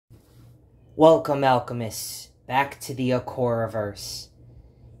Welcome, Alchemists, back to the Akoraverse.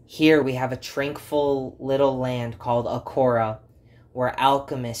 Here we have a tranquil little land called Akora, where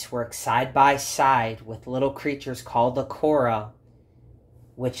alchemists work side by side with little creatures called Akora,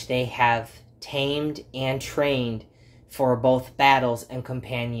 which they have tamed and trained for both battles and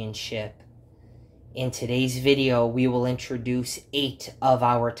companionship. In today's video, we will introduce 8 of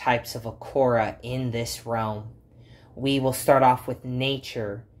our types of Akora in this realm. We will start off with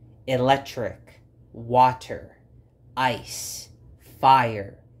nature, electric, water, ice,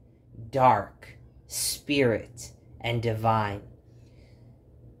 fire, dark, spirit, and divine.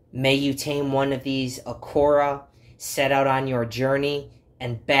 May you tame one of these Akora, set out on your journey,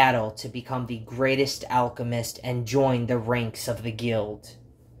 and battle to become the greatest alchemist and join the ranks of the guild.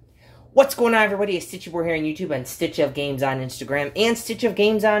 What's going on, everybody? It's Stitchy here on YouTube and Stitch of Games on Instagram and Stitch of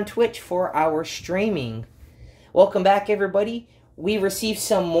Games on Twitch for our streaming. Welcome back, everybody. We received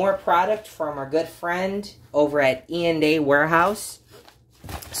some more product from our good friend over at eandawarehouse.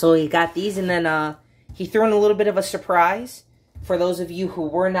 So he got these, and then he threw in a little bit of a surprise for those of you who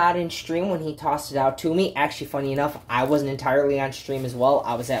were not in stream when he tossed it out to me. Actually, funny enough, I wasn't entirely on stream as well.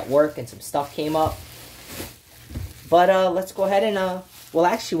 I was at work and some stuff came up. But let's go ahead and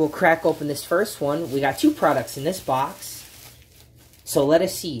we'll crack open this first one. We got 2 products in this box. So let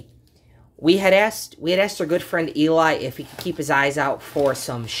us see. We had asked our good friend Eli if he could keep his eyes out for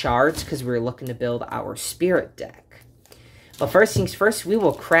some shards, because we were looking to build our spirit deck. But first things first, we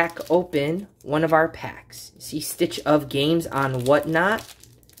will crack open one of our packs. See, Stitch of Games on Whatnot.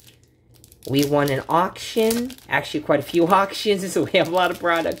 We won an auction, actually quite a few auctions, so we have a lot of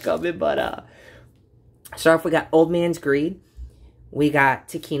product coming. But start off, we got Old Man's Greed. We got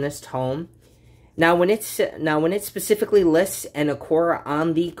Takina's Tome. Now when it specifically lists an Akora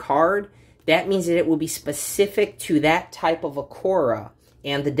on the card, that means that it will be specific to that type of Akora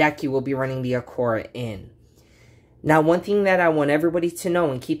and the deck you will be running the Akora in. Now, one thing that I want everybody to know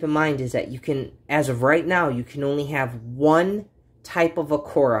and keep in mind is that you can, as of right now, you can only have one type of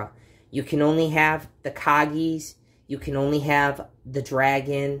Akora. You can only have the Kagis, you can only have the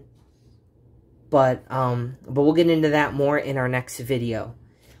Dragon, but we'll get into that more in our next video.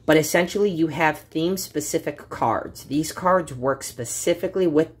 But essentially, you have theme-specific cards. These cards work specifically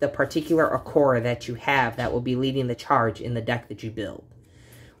with the particular Akora that you have that will be leading the charge in the deck that you build.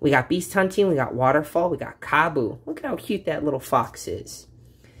 We got Beast Hunting, we got Waterfall, we got Kabu. Look at how cute that little fox is.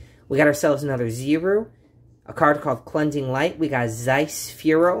 We got ourselves another Zero, a card called Cleansing Light. We got Zeiss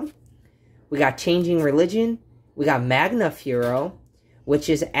Furo. We got Changing Religion. We got Magna Furo, which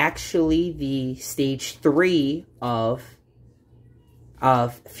is actually the stage 3 of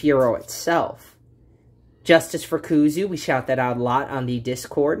Furo itself. Justice for Kuzu, we shout that out a lot on the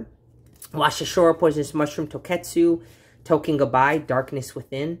Discord. Washashora, Poisonous Mushroom, Toketsu, Token Goodbye, Darkness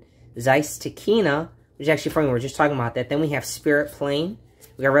Within, Zeiss Takina, which is actually funny, we were just talking about that. Then we have Spirit Plane,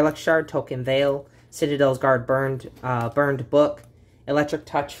 we got Relic Shard, Token Veil, Citadel's Guard, Burned Book, Electric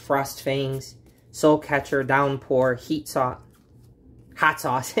Touch, Frost Fangs, Soul Catcher, Downpour, Hot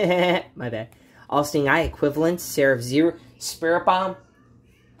Sauce, my bad, All Sting Eye, Equivalents, Seraph Zero, Spirit Bomb,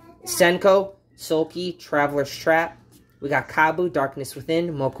 Senko, Sulky, Traveler's Trap. We got Kabu, Darkness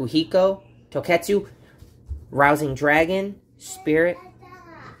Within, Mokuhiko, Toketsu, Rousing Dragon, Spirit.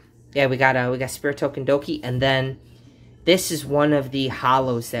 Yeah, we got Spirit Token Doki, and then this is one of the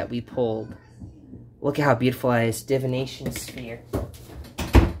hollows that we pulled. Look at how beautiful that is, Divination Sphere.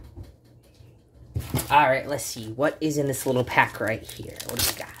 All right, let's see what is in this little pack right here. What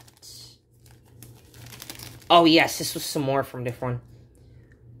do we got? Oh yes, this was some more from different one.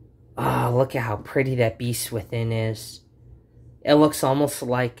 Oh, look at how pretty that Beast Within is. It looks almost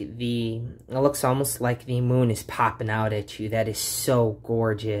like the moon is popping out at you. That is so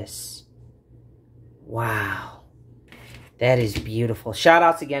gorgeous. Wow. That is beautiful. Shout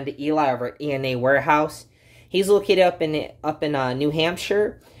outs again to Eli over at eandawarehouse. He's located up in New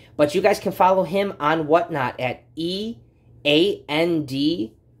Hampshire, but you guys can follow him on Whatnot at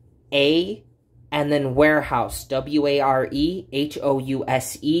EANDA and then Warehouse, WAREHOUSE,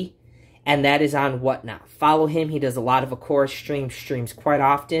 and that is on Whatnot. Follow him. He does a lot of Akora streams quite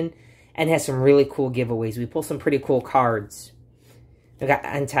often, and has some really cool giveaways. We pull some pretty cool cards. We got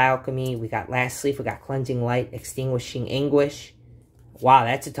Anti-Alchemy, we got Last Leaf, we got Cleansing Light, Extinguishing Anguish. Wow,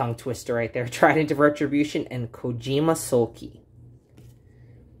 that's a tongue twister right there. Trident of Retribution, and Kojima Sulky.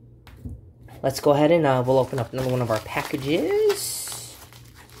 Let's go ahead and we'll open up another one of our packages.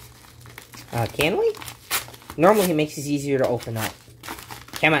 Can we? Normally it makes it easier to open up.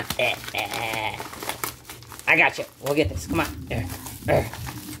 Come on. I got you. We'll get this. Come on.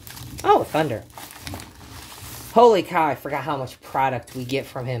 Oh, thunder. Holy cow, I forgot how much product we get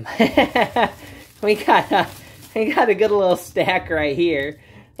from him. we got a good little stack right here.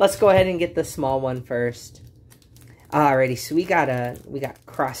 Let's go ahead and get the small one first. Alrighty, so we got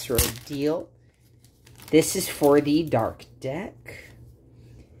Crossroad Deal. This is for the Dark deck.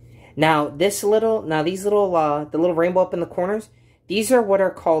 Now, these little, the little rainbow up in the corners, these are what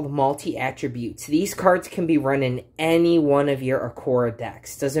are called multi-attributes. These cards can be run in any one of your Akora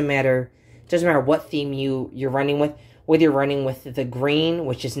decks. Doesn't matter what theme you're running with. Whether you're running with the green,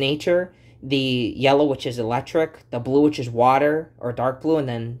 which is nature, the yellow, which is electric, the blue, which is water, or dark blue, and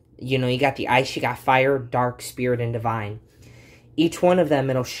then, you got the ice, you got fire, dark, spirit, and divine. Each one of them,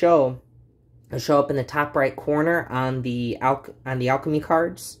 it'll show up in the top right corner on the alchemy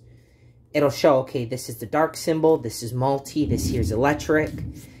cards. It'll show, okay, this is the dark symbol, this is multi, this here's electric.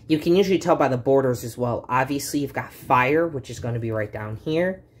 You can usually tell by the borders as well. Obviously, you've got fire, which is going to be right down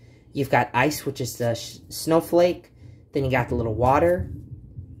here. You've got ice, which is the snowflake. Then you got the little water.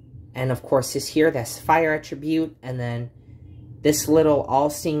 And of course, this here, that's fire attribute. And then this little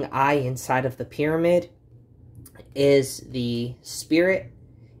all-seeing eye inside of the pyramid is the spirit.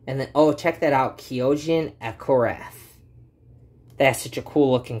 And then, oh, check that out, Kyojin Akora. That's such a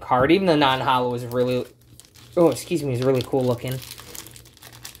cool looking card. Even the non-hollow is really, is really cool looking.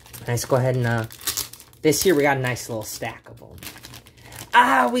 Let's go ahead and, this here we got a nice little stack of them.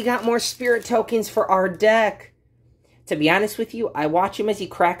 We got more spirit tokens for our deck. To be honest with you, I watch him as he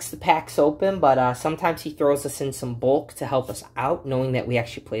cracks the packs open, but sometimes he throws us in some bulk to help us out, knowing that we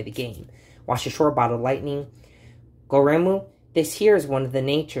actually play the game. Watch the short bottle lightning. Goremu. This here is one of the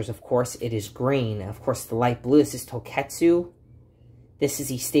natures, of course. It is green. Of course, the light blue. This is Toketsu. This is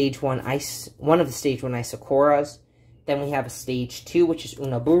the Stage 1 Ice, one of the Stage 1 Ice Akoras. Then we have a Stage 2, which is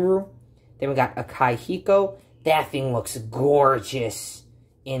Unaburu. Then we got Akai Hiko. That thing looks gorgeous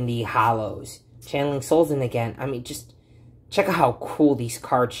in the hollows. Channeling Souls, and again, I mean, just check out how cool these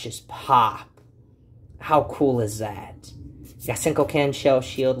cards just pop. How cool is that? You got Senkoken, Shell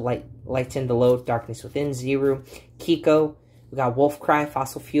Shield, Lighten the Load, Darkness Within, Zero, Kiko. We got Wolfcry,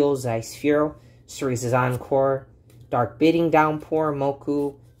 Fossil Fuels, Icefuro, Cerise's Encore, Dark Bidding, Downpour,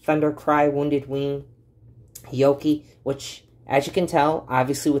 Moku, Thundercry, Wounded Wing, Yoki, which, as you can tell,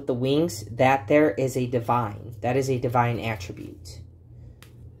 obviously with the wings, that there is a divine. That is a divine attribute.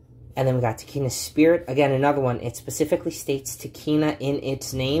 And then we got Takina's Spirit. Again, another one. It specifically states Takina in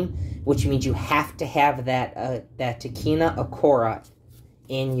its name, which means you have to have that Takina Akora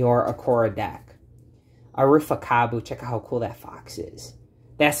in your Akora deck. Arufakabu. Check out how cool that fox is.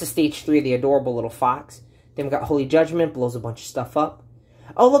 That's the Stage 3, the adorable little fox. Then we got Holy Judgment, blows a bunch of stuff up.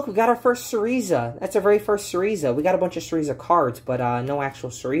 Oh, look, we got our first Cereza. That's our very first Cereza. We got a bunch of Cereza cards, but no actual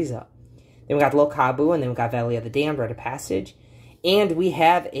Cereza. Then we got Lokabu, and then we got Valley of the Damned, Rite of Passage. And we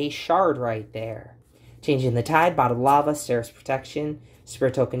have a shard right there. Changing the Tide, Bottled Lava, Seraph's Protection,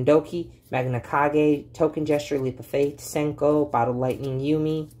 Spirit Token Doki, Magna Kage, Token Gesture, Leap of Faith, Senko, Bottled Lightning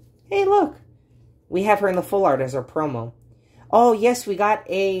Yumi. Hey, look. We have her in the full art as our promo. Oh, yes, we got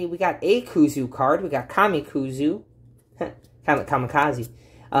a Kuzu card. We got Kamikuzu. Kamikaze.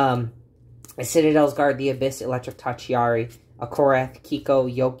 Citadel's Guard, The Abyss, Electric Touch, Yari, Akorath,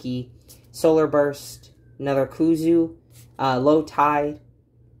 Kiko, Yoki, Solar Burst, another Kuzu, Low Tide,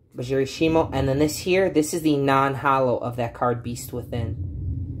 Bajiri Shimo, and then this here, this is the non-hollow of that card, Beast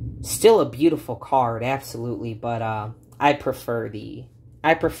Within. Still a beautiful card, absolutely, but I prefer the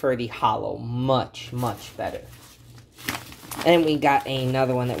hollow much, much better. And we got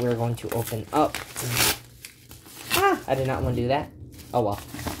another one that we're going to open up. I did not want to do that. Oh well.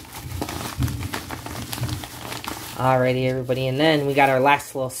 Alrighty, everybody, and then we got our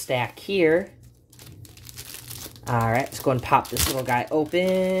last little stack here. Alright, let's go and pop this little guy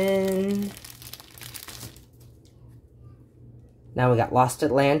open. Now we got Lost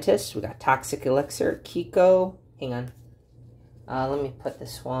Atlantis, we got Toxic Elixir, Kiko. Hang on. Let me put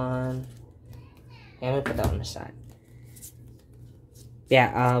this one. Yeah, let me put that on the side.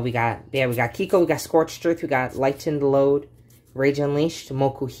 Yeah, we got Kiko, we got Scorched Earth, we got Lightened Load, Rage Unleashed,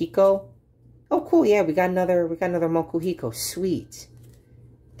 Moku Hiko. Oh, cool, yeah, we got another Moku Hiko. Sweet.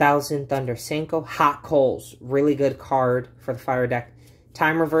 Thousand Thunder Senko, Hot Coals, really good card for the fire deck.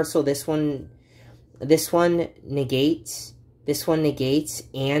 Time Reversal, this one negates,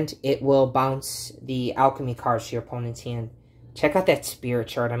 and it will bounce the alchemy cards to your opponent's hand. Check out that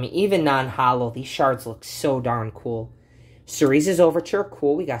spirit shard. I mean, even non-hollow, these shards look so darn cool. Cereza's Overture,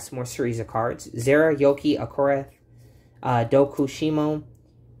 cool. We got some more Cereza cards. Zera, Yoki, Akorath, Doku, Shimo,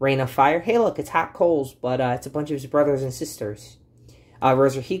 Rain of Fire. Hey, look, it's Hot Coals, but it's a bunch of his brothers and sisters.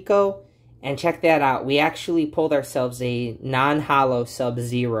 Roserhiko, and check that out. We actually pulled ourselves a non-hollow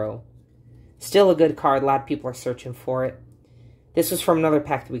Sub-Zero. Still a good card. A lot of people are searching for it. This was from another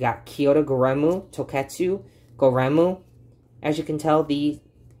pack that we got. Kyoto Goremu, Toketsu, Goremu. As you can tell,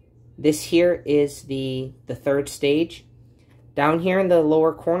 this here is the third stage. Down here in the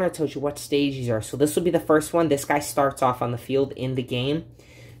lower corner, it tells you what stage these are. So this will be the first one. This guy starts off on the field in the game.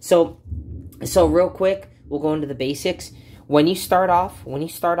 So real quick, we'll go into the basics. When you start off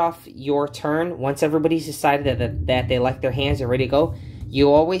your turn, once everybody's decided that they like their hands, they're ready to go, you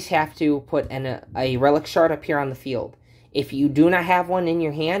always have to put a relic shard up here on the field. If you do not have one in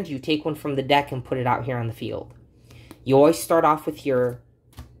your hand, you take one from the deck and put it out here on the field. You always start off with your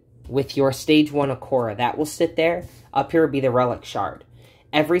stage 1 Akora. That will sit there. Up here will be the relic shard.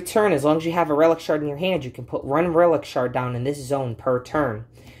 Every turn, as long as you have a relic shard in your hand, you can put one relic shard down in this zone per turn.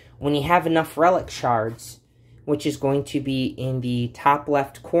 When you have enough relic shards, which is going to be in the top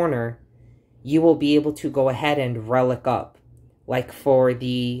left corner, you will be able to go ahead and relic up. Like for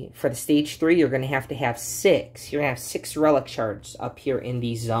the stage 3, you're going to have 6. You're going to have 6 relic shards up here in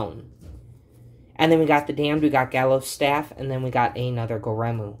the zone. And then we got the Damned, we got Gallows Staff, and then we got another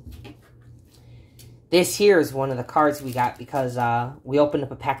Goremu. This here is one of the cards we got because we opened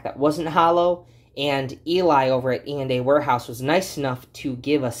up a pack that wasn't hollow, and Eli over at eandawarehouse was nice enough to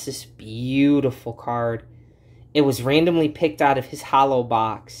give us this beautiful card. It was randomly picked out of his hollow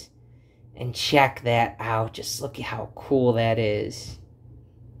box. And check that out. Just look at how cool that is.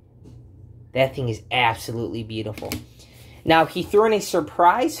 That thing is absolutely beautiful. Now, he threw in a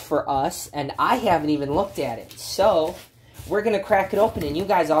surprise for us, and I haven't even looked at it. So, we're going to crack it open, and you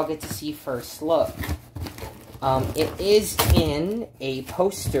guys all get to see first look. It is in a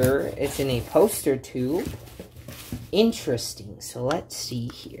poster. It's in a poster tube. Interesting. So, let's see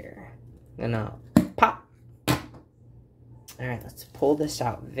here. Pop. Alright, let's pull this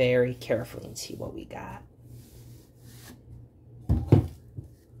out very carefully and see what we got.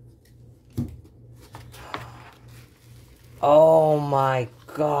 Oh my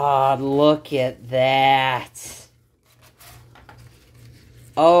god, look at that.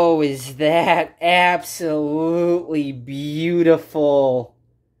 Oh, is that absolutely beautiful.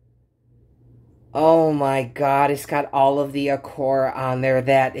 Oh my god, it's got all of the Akora on there.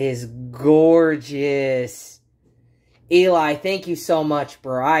 That is gorgeous. Eli, thank you so much,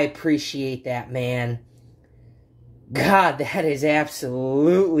 bro. I appreciate that, man. God, that is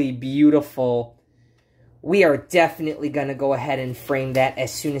absolutely beautiful. We are definitely going to go ahead and frame that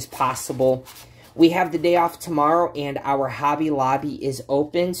as soon as possible. We have the day off tomorrow, and our Hobby Lobby is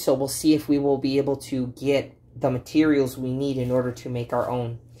open, so we'll see if we will be able to get the materials we need in order to make our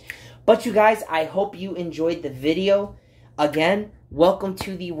own. But you guys, I hope you enjoyed the video. Again, welcome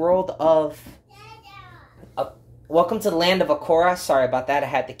to the world of... welcome to the land of Akora. Sorry about that. I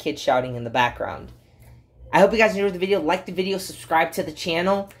had the kids shouting in the background. I hope you guys enjoyed the video. Like the video, subscribe to the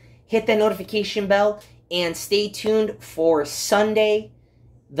channel, hit that notification bell, and stay tuned for Sunday.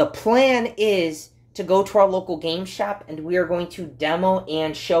 The plan is to go to our local game shop, and we are going to demo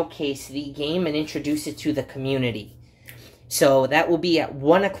and showcase the game and introduce it to the community. So that will be at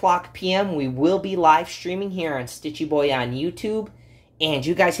 1 o'clock p.m. We will be live streaming here on Stitchy Boy on YouTube. And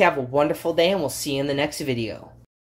you guys have a wonderful day, and we'll see you in the next video.